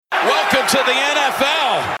Welcome to the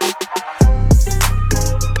NFL.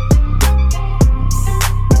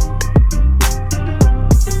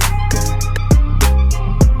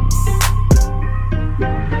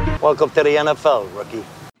 Welcome to the NFL, rookie.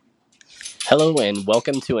 Hello and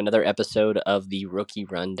welcome to another episode of the Rookie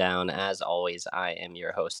Rundown. As always, I am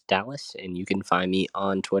your host, Dallas, and you can find me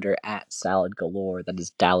on Twitter at Salad Galore. That is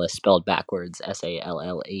Dallas spelled backwards,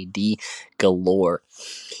 SALLAD Galore.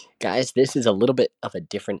 Guys, this is a little bit of a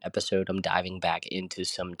different episode. I'm diving back into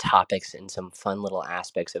some topics and some fun little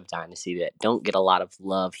aspects of Dynasty that don't get a lot of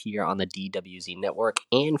love here on the DWZ network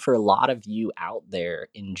and for a lot of you out there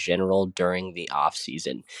in general during the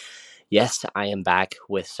offseason. Yes, I am back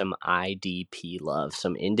with some IDP love,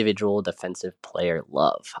 some individual defensive player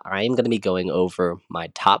love. I am going to be going over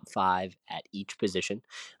my top 5 at each position.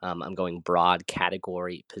 I'm going broad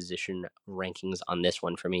category position rankings on this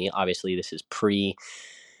one for me. Obviously, this is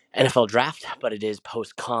pre-NFL draft, but it is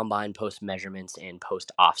post-combine, post-measurements, and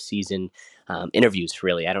post-off-season interviews,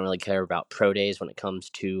 really. I don't really care about pro days when it comes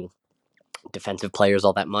to defensive players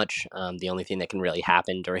all that much. The only thing that can really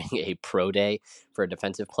happen during a pro day for a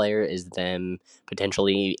defensive player is them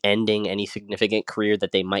potentially ending any significant career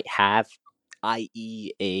that they might have,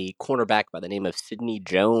 i.e. a cornerback by the name of Sidney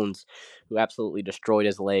Jones, who absolutely destroyed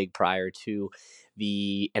his leg prior to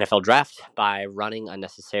the NFL draft by running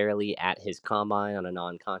unnecessarily at his combine on a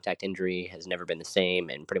non-contact injury, has never been the same,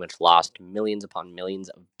 and pretty much lost millions upon millions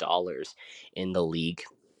of dollars in the league.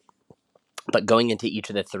 But going into each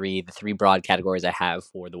of the three broad categories I have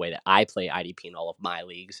for the way that I play IDP in all of my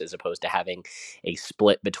leagues, as opposed to having a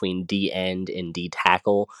split between D end and D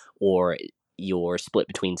tackle, or your split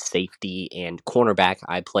between safety and cornerback,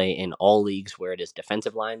 I play in all leagues where it is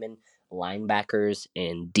defensive linemen, linebackers,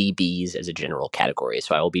 and DBs as a general category.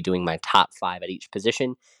 So I will be doing my top 5 at each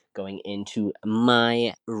position, going into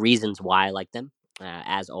my reasons why I like them.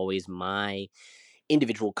 As always, my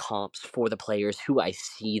individual comps for the players who I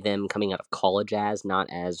see them coming out of college as, not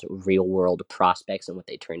as real world prospects and what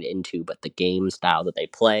they turned into, but the game style that they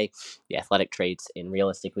play, the athletic traits, and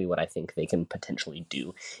realistically what I think they can potentially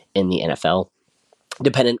do in the NFL,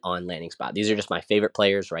 dependent on landing spot. These are just my favorite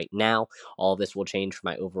players right now. All of this will change for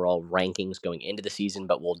my overall rankings going into the season,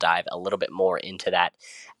 but we'll dive a little bit more into that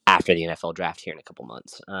after the NFL draft here in a couple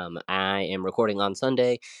months. I am recording on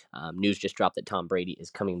Sunday. News just dropped that Tom Brady is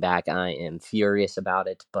coming back. I am furious about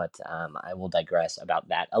it, but I will digress about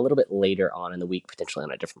that a little bit later on in the week, potentially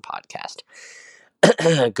on a different podcast.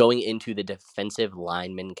 Going into the defensive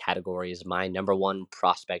lineman categories, my number one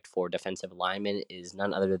prospect for defensive lineman is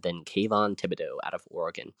none other than Kayvon Thibodeaux out of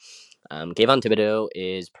Oregon. Kayvon Thibodeaux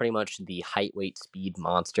is pretty much the height, weight, speed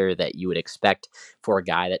monster that you would expect for a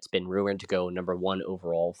guy that's been rumored to go number 1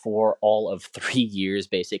 overall for all of 3 years,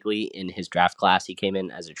 basically, in his draft class. He came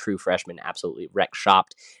in as a true freshman, absolutely wrecked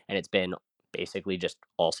shopped, and it's been basically just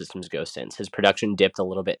all systems go since. His production dipped a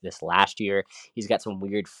little bit this last year. He's got some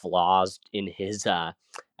weird flaws in his,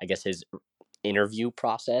 his interview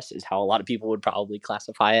process is how a lot of people would probably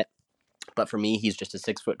classify it. But for me, he's just a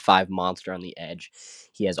 6'5" monster on the edge.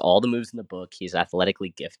 He has all the moves in the book. He's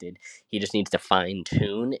athletically gifted. He just needs to fine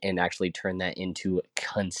tune and actually turn that into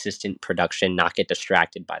consistent production, not get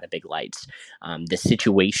distracted by the big lights. The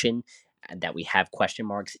situation that we have question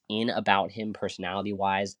marks in about him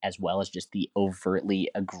personality-wise, as well as just the overtly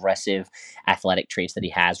aggressive athletic traits that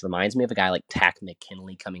he has, reminds me of a guy like Tack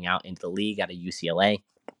McKinley coming out into the league out of UCLA.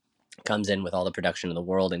 Comes in with all the production in the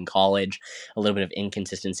world in college, a little bit of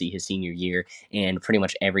inconsistency his senior year, and pretty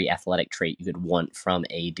much every athletic trait you could want from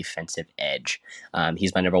a defensive edge.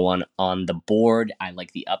 He's my number 1 on the board. I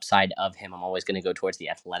like the upside of him. I'm always going to go towards the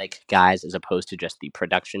athletic guys as opposed to just the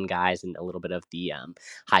production guys and a little bit of the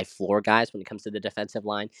high floor guys when it comes to the defensive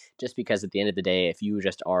line, just because at the end of the day, if you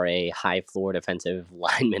just are a high floor defensive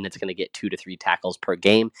lineman that's going to get 2 to 3 tackles per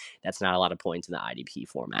game, that's not a lot of points in the IDP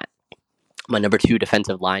format. My number 2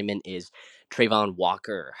 defensive lineman is Travon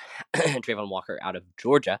Walker. Travon Walker out of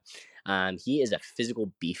Georgia. He is a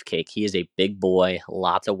physical beefcake. He is a big boy,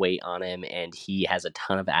 lots of weight on him, and he has a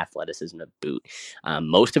ton of athleticism to boot.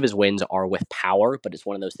 Most of his wins are with power, but it's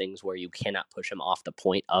one of those things where you cannot push him off the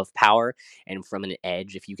point of power. And from an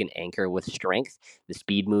edge, if you can anchor with strength, the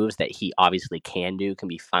speed moves that he obviously can do can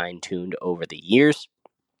be fine-tuned over the years.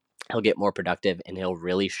 He'll get more productive, and he'll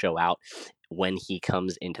really show out when he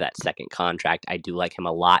comes into that second contract. I do like him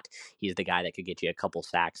a lot. He's the guy that could get you a couple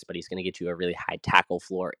sacks, but he's going to get you a really high tackle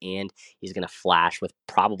floor, and he's going to flash with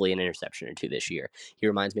probably an interception or 2 this year. He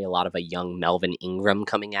reminds me a lot of a young Melvin Ingram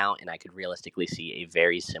coming out, and I could realistically see a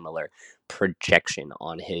very similar projection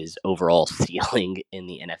on his overall ceiling in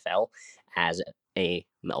the NFL as a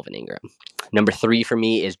Melvin Ingram. Number 3 for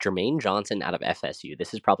me is Jermaine Johnson out of FSU.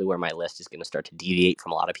 This is probably where my list is going to start to deviate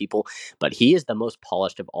from a lot of people, but he is the most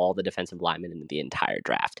polished of all the defensive linemen in the entire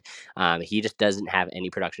draft. He just doesn't have any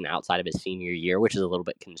production outside of his senior year, which is a little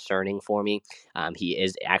bit concerning for me. He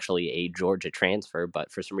is actually a Georgia transfer,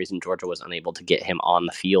 but for some reason, Georgia was unable to get him on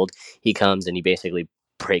the field. He comes and he basically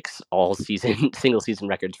breaks all single season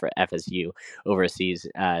records for FSU over a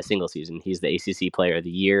single season. He's the ACC Player of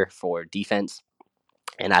the Year for defense.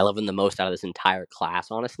 And I love him the most out of this entire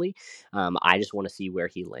class, honestly. I just want to see where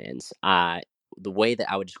he lands. The way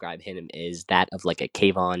that I would describe him is that of like a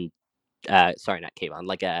Kayvon, not Kayvon,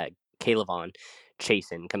 like a Calevon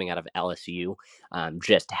Chasen coming out of LSU.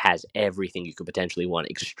 Just has everything you could potentially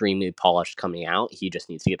want. Extremely polished coming out. He just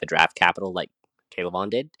needs to get the draft capital like Calebon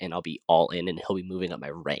did, and I'll be all in, and he'll be moving up my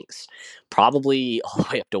ranks. Probably all the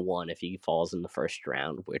way up to 1 if he falls in the first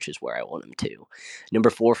round, which is where I want him to. Number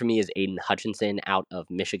 4 for me is Aiden Hutchinson out of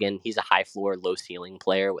Michigan. He's a high floor, low ceiling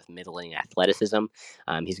player with middling athleticism.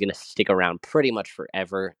 He's going to stick around pretty much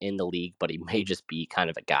forever in the league, but he may just be kind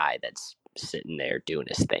of a guy that's sitting there doing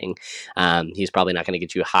his thing. He's probably not going to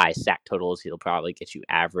get you high sack totals. He'll probably get you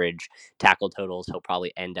average tackle totals. He'll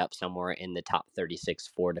probably end up somewhere in the top 36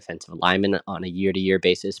 for defensive linemen on a year-to-year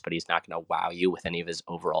basis, but he's not going to wow you with any of his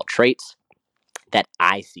overall traits that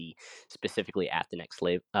I see specifically at the next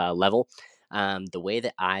level. The way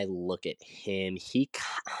that I look at him,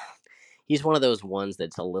 he's one of those ones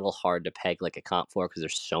that's a little hard to peg like a comp for because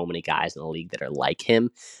there's so many guys in the league that are like him.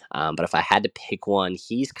 But if I had to pick one,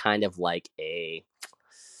 he's kind of like a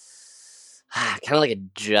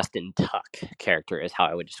Justin Tuck character is how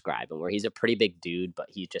I would describe him, where he's a pretty big dude, but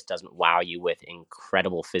he just doesn't wow you with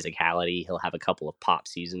incredible physicality. He'll have a couple of pop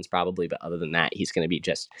seasons probably, but other than that, he's going to be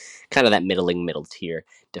just kind of that middle tier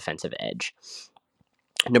defensive edge.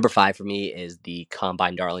 Number 5 for me is the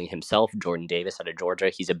combine darling himself, Jordan Davis out of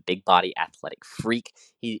Georgia. He's a big body athletic freak.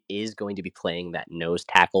 He is going to be playing that nose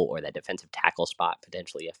tackle or that defensive tackle spot,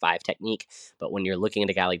 potentially a 5 technique. But when you're looking at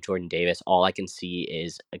a guy like Jordan Davis, all I can see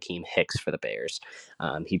is Akeem Hicks for the Bears.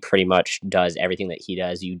 He pretty much does everything that he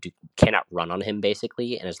does. You cannot run on him,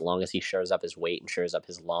 basically. And as long as he shows up his weight and shows up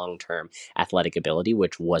his long-term athletic ability,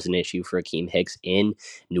 which was an issue for Akeem Hicks in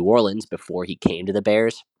New Orleans before he came to the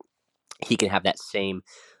Bears, he can have that same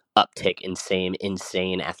uptick in same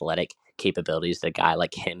insane athletic capabilities that a guy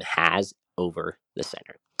like him has over the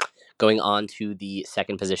center. Going on to the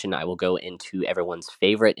second position, I will go into everyone's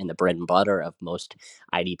favorite in the bread and butter of most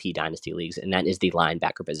IDP Dynasty leagues, and that is the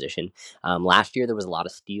linebacker position. Last year, there was a lot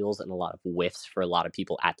of steals and a lot of whiffs for a lot of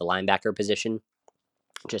people at the linebacker position,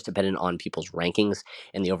 just depending on people's rankings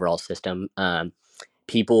and the overall system.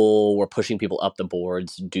 People were pushing people up the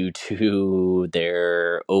boards due to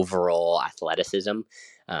their overall athleticism,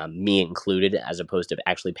 me included, as opposed to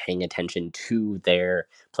actually paying attention to their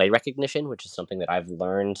play recognition, which is something that I've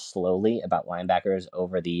learned slowly about linebackers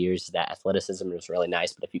over the years. That athleticism is really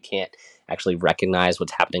nice, but if you can't actually recognize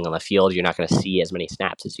what's happening on the field, you're not going to see as many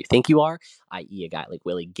snaps as you think you are, i.e. a guy like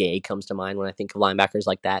Willie Gay comes to mind when I think of linebackers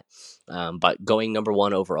like that. But going number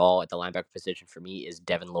 1 overall at the linebacker position for me is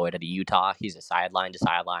Devin Lloyd out of Utah. He's a sideline to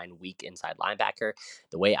sideline, weak inside linebacker.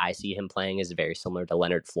 The way I see him playing is very similar to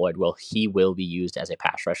Leonard Floyd. Well, he will be used as a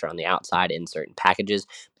pass rusher on the outside in certain packages,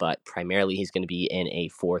 but primarily he's going to be in a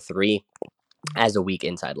 4-3 as a weak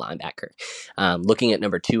inside linebacker. Looking at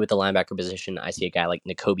number 2 at the linebacker position, I see a guy like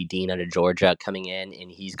Nakobe Dean out of Georgia coming in,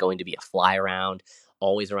 and he's going to be a fly around,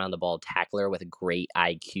 always around the ball tackler with a great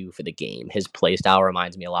IQ for the game. His play style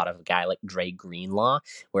reminds me a lot of a guy like Dre Greenlaw,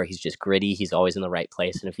 where he's just gritty, he's always in the right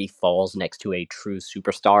place, and if he falls next to a true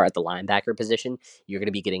superstar at the linebacker position, you're going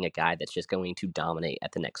to be getting a guy that's just going to dominate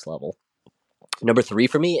at the next level. Number 3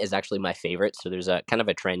 for me is actually my favorite. So there's a kind of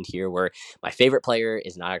a trend here where my favorite player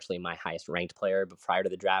is not actually my highest ranked player but prior to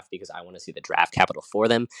the draft because I want to see the draft capital for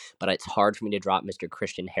them. But it's hard for me to drop Mr.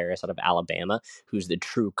 Christian Harris out of Alabama, who's the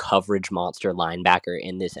true coverage monster linebacker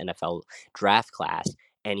in this NFL draft class,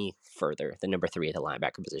 any further than number 3 at the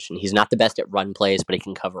linebacker position. He's not the best at run plays, but he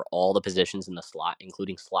can cover all the positions in the slot,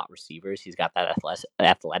 including slot receivers. He's got that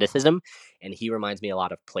athleticism, and he reminds me a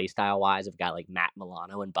lot of play style wise of a guy like Matt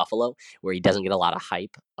Milano in Buffalo, where he doesn't get a lot of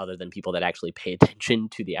hype other than people that actually pay attention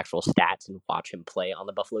to the actual stats and watch him play on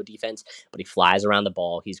the Buffalo defense. But he flies around the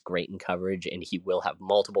ball. He's great in coverage, and he will have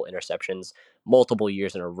multiple interceptions, multiple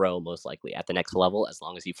years in a row, most likely at the next level, as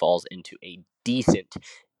long as he falls into a decent,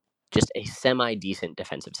 just a semi-decent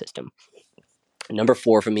defensive system. Number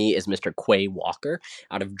 4 for me is Mr. Quay Walker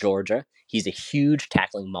out of Georgia. He's a huge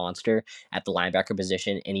tackling monster at the linebacker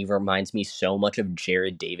position, and he reminds me so much of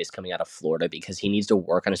Jared Davis coming out of Florida because he needs to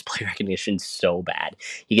work on his play recognition so bad.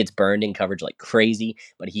 He gets burned in coverage like crazy,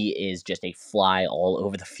 but he is just a fly all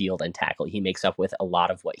over the field and tackle. He makes up with a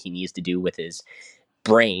lot of what he needs to do with his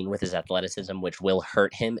brain, with his athleticism, which will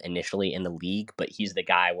hurt him initially in the league, but he's the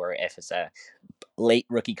guy where if it's a late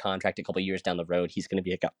rookie contract a couple years down the road, he's going to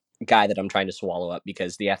be a guy that I'm trying to swallow up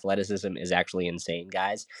because the athleticism is actually insane,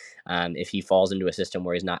 guys. If he falls into a system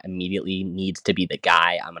where he's not immediately needs to be the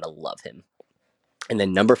guy, I'm going to love him. And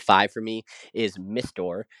then number 5 for me is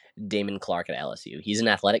Mr. Damon Clark at LSU. He's an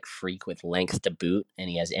athletic freak with length to boot, and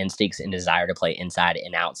he has instincts and desire to play inside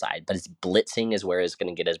and outside. But his blitzing is where he's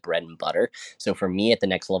going to get his bread and butter. So for me at the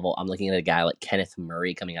next level, I'm looking at a guy like Kenneth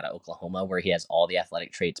Murray coming out of Oklahoma, where he has all the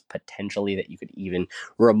athletic traits potentially that you could even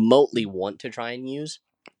remotely want to try and use.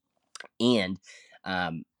 And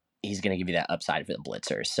he's going to give you that upside for the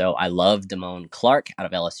blitzers. So I love Damone Clark out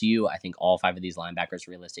of LSU. I think all 5 of these linebackers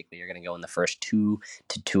realistically are going to go in the first 2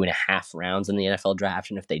 to 2.5 rounds in the NFL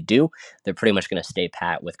draft. And if they do, they're pretty much going to stay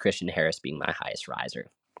pat, with Christian Harris being my highest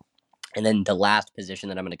riser. And then the last position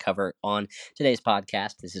that I'm going to cover on today's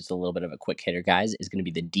podcast, this is a little bit of a quick hitter, guys, is going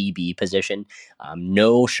to be the DB position.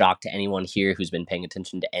 No shock to anyone here who's been paying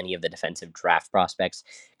attention to any of the defensive draft prospects.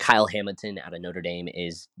 Kyle Hamilton out of Notre Dame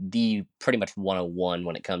is the pretty much 101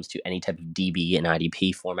 when it comes to any type of DB and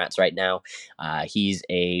IDP formats right now. He's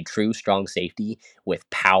a true strong safety with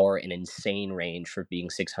power and insane range for being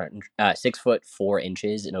 6 foot 4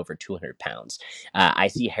 inches and over 200 pounds. I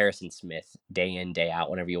see Harrison Smith day in, day out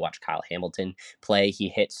whenever you watch Kyle Hamilton play. He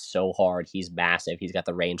hits so hard. He's massive. He's got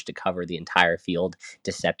the range to cover the entire field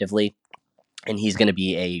deceptively. And he's going to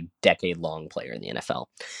be a decade-long player in the NFL.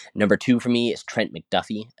 Number 2 for me is Trent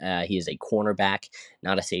McDuffie. He is a cornerback,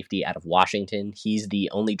 not a safety, out of Washington. He's the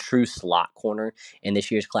only true slot corner in this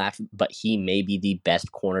year's class, but he may be the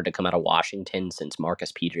best corner to come out of Washington since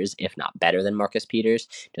Marcus Peters, if not better than Marcus Peters,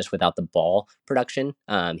 just without the ball production.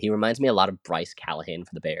 He reminds me a lot of Bryce Callahan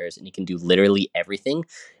for the Bears, and he can do literally everything.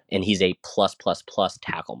 And he's a plus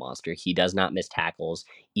tackle monster. He does not miss tackles,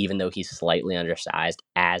 even though he's slightly undersized.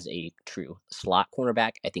 As a true slot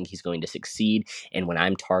cornerback, I think he's going to succeed. And when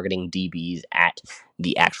I'm targeting DBs at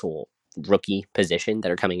the actual rookie position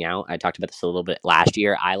that are coming out, I talked about this a little bit last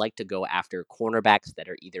year, I like to go after cornerbacks that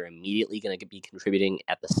are either immediately going to be contributing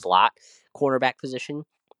at the slot cornerback position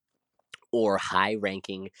or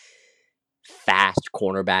high-ranking fast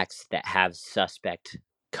cornerbacks that have suspect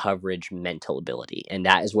coverage mental ability. And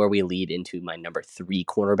that is where we lead into my number 3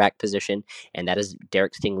 cornerback position, and that is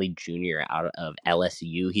Derek Stingley Jr. out of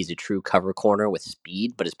LSU. He's a true cover corner with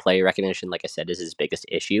speed, but his play recognition, like I said, is his biggest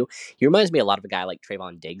issue. He reminds me a lot of a guy like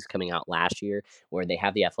Trayvon Diggs coming out last year, where they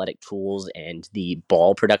have the athletic tools and the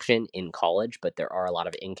ball production in college, but there are a lot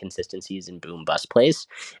of inconsistencies in boom bust plays.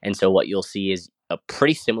 And so what you'll see is a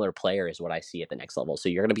pretty similar player is what I see at the next level. So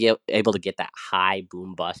you're going to be able to get that high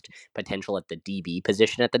boom bust potential at the DB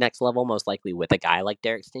position at the next level, most likely with a guy like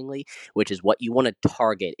Derek Stingley, which is what you want to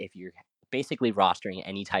target if you're basically rostering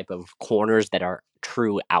any type of corners that are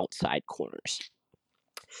true outside corners.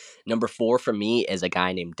 Number 4 for me is a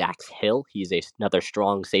guy named Dax Hill. He's another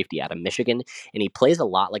strong safety out of Michigan, and he plays a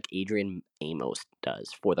lot like Adrian Amos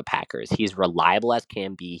does for the Packers. He's reliable as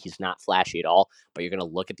can be. He's not flashy at all, but you're going to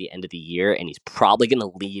look at the end of the year, and he's probably going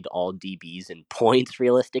to lead all DBs in points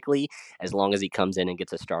realistically, as long as he comes in and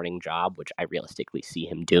gets a starting job, which I realistically see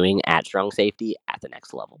him doing at strong safety at the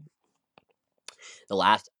next level. The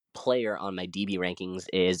last player on my DB rankings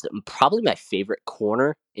is probably my favorite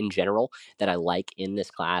corner in general that I like in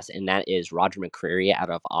this class, and that is Roger McCreary out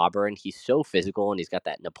of Auburn. He's so physical, and he's got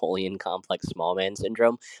that Napoleon complex small man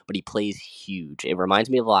syndrome, but he plays huge. It reminds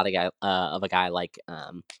me of a guy like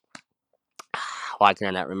why can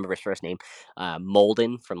I not remember his first name?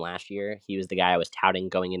 Molden from last year. He was the guy I was touting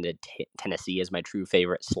going into Tennessee as my true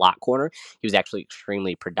favorite slot corner. He was actually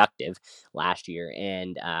extremely productive last year,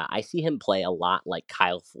 and I see him play a lot like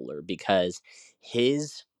Kyle Fuller because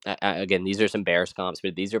his again, these are some Bears comps,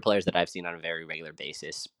 but these are players that I've seen on a very regular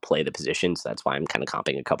basis play the position, so that's why I'm kind of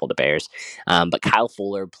comping a couple to Bears. But Kyle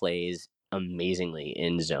Fuller plays amazingly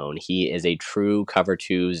in zone. He is a true cover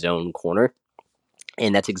 2 zone corner.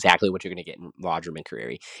 And that's exactly what you're going to get in Roger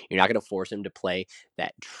McCreary. You're not going to force him to play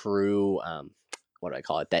that true what do I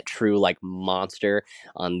call it? That true like monster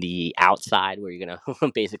on the outside where you're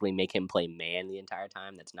gonna basically make him play man the entire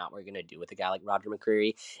time. That's not what you're gonna do with a guy like Roger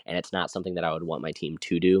McCreary, and it's not something that I would want my team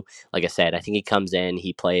to do. Like I said, I think he comes in,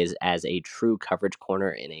 he plays as a true coverage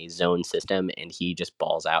corner in a zone system, and he just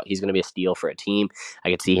balls out. He's gonna be a steal for a team. I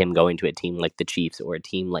could see him going to a team like the Chiefs or a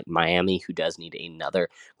team like Miami, who does need another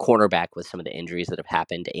cornerback with some of the injuries that have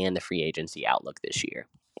happened and the free agency outlook this year.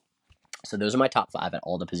 So those are my top 5 at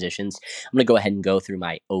all the positions. I'm going to go ahead and go through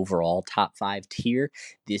my overall top 5 tier.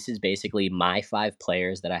 This is basically my 5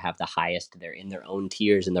 players that I have the highest. They're in their own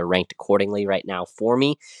tiers and they're ranked accordingly right now for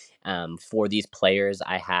me. For these players,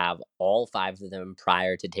 I have all 5 of them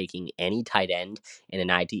prior to taking any tight end in an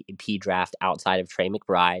IDP draft outside of Trey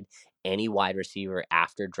McBride. Any wide receiver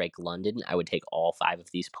after Drake London, I would take all 5 of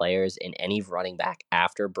these players. And any running back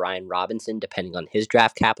after Brian Robinson, depending on his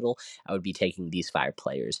draft capital, I would be taking these 5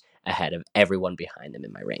 players ahead of everyone behind them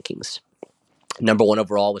in my rankings. Number 1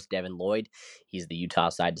 overall was Devin Lloyd. He's the Utah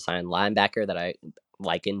side-to-side linebacker that I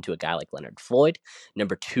liken to a guy like Leonard Floyd.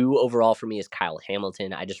 Number 2 overall for me is Kyle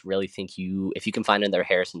Hamilton. I just really think if you can find another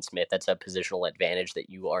Harrison Smith, that's a positional advantage that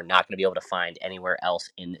you are not going to be able to find anywhere else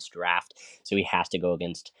in this draft. So he has to go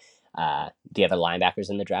against the other linebackers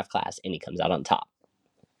in the draft class, and he comes out on top.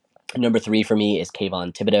 Number 3 for me is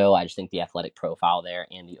Kayvon Thibodeau. I just think the athletic profile there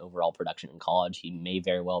and the overall production in college, he may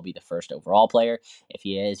very well be the first overall player. If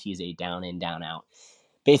he is, he's a down in, down out,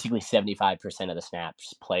 basically 75% of the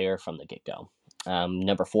snaps player from the get-go.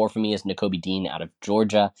 Number 4 for me is Nakobe Dean out of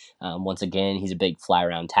Georgia. Once again, he's a big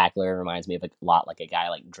fly-around tackler. Reminds me of a lot like a guy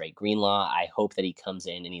like Drake Greenlaw. I hope that he comes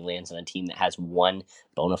in and he lands on a team that has one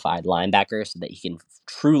bona fide linebacker so that he can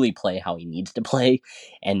truly play how he needs to play.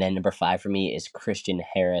 And then number 5 for me is Christian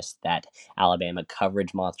Harris, that Alabama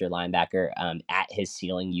coverage monster linebacker. At his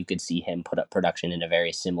ceiling, you could see him put up production in a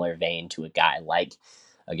very similar vein to a guy like,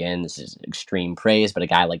 again, this is extreme praise, but a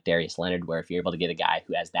guy like Darius Leonard, where if you're able to get a guy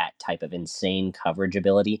who has that type of insane coverage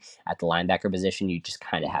ability at the linebacker position, you just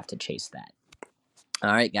kind of have to chase that.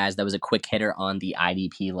 All right, guys, that was a quick hitter on the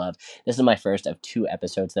IDP love. This is my first of 2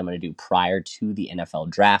 episodes that I'm going to do prior to the NFL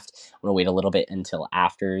draft. I'm going to wait a little bit until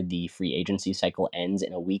after the free agency cycle ends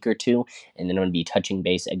in a week or 2, and then I'm going to be touching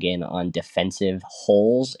base again on defensive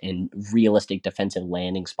holes and realistic defensive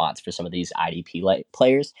landing spots for some of these IDP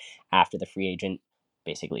players after the free agent.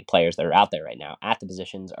 Basically, players that are out there right now at the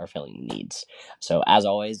positions are filling needs. So, as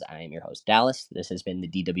always, I am your host, Dallas. This has been the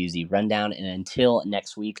DWZ Rundown. And until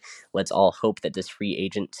next week, let's all hope that this free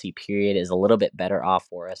agency period is a little bit better off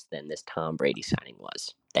for us than this Tom Brady signing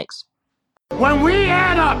was. Thanks. When we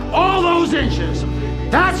add up all those inches,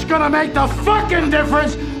 that's going to make the fucking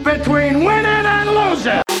difference between winning and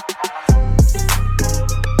losing.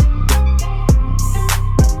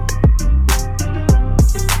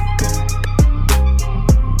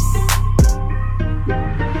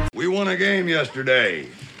 We won a game yesterday.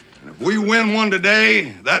 And if we win one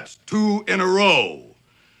today, that's 2 in a row.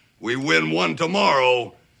 We win one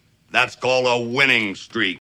tomorrow, that's called a winning streak.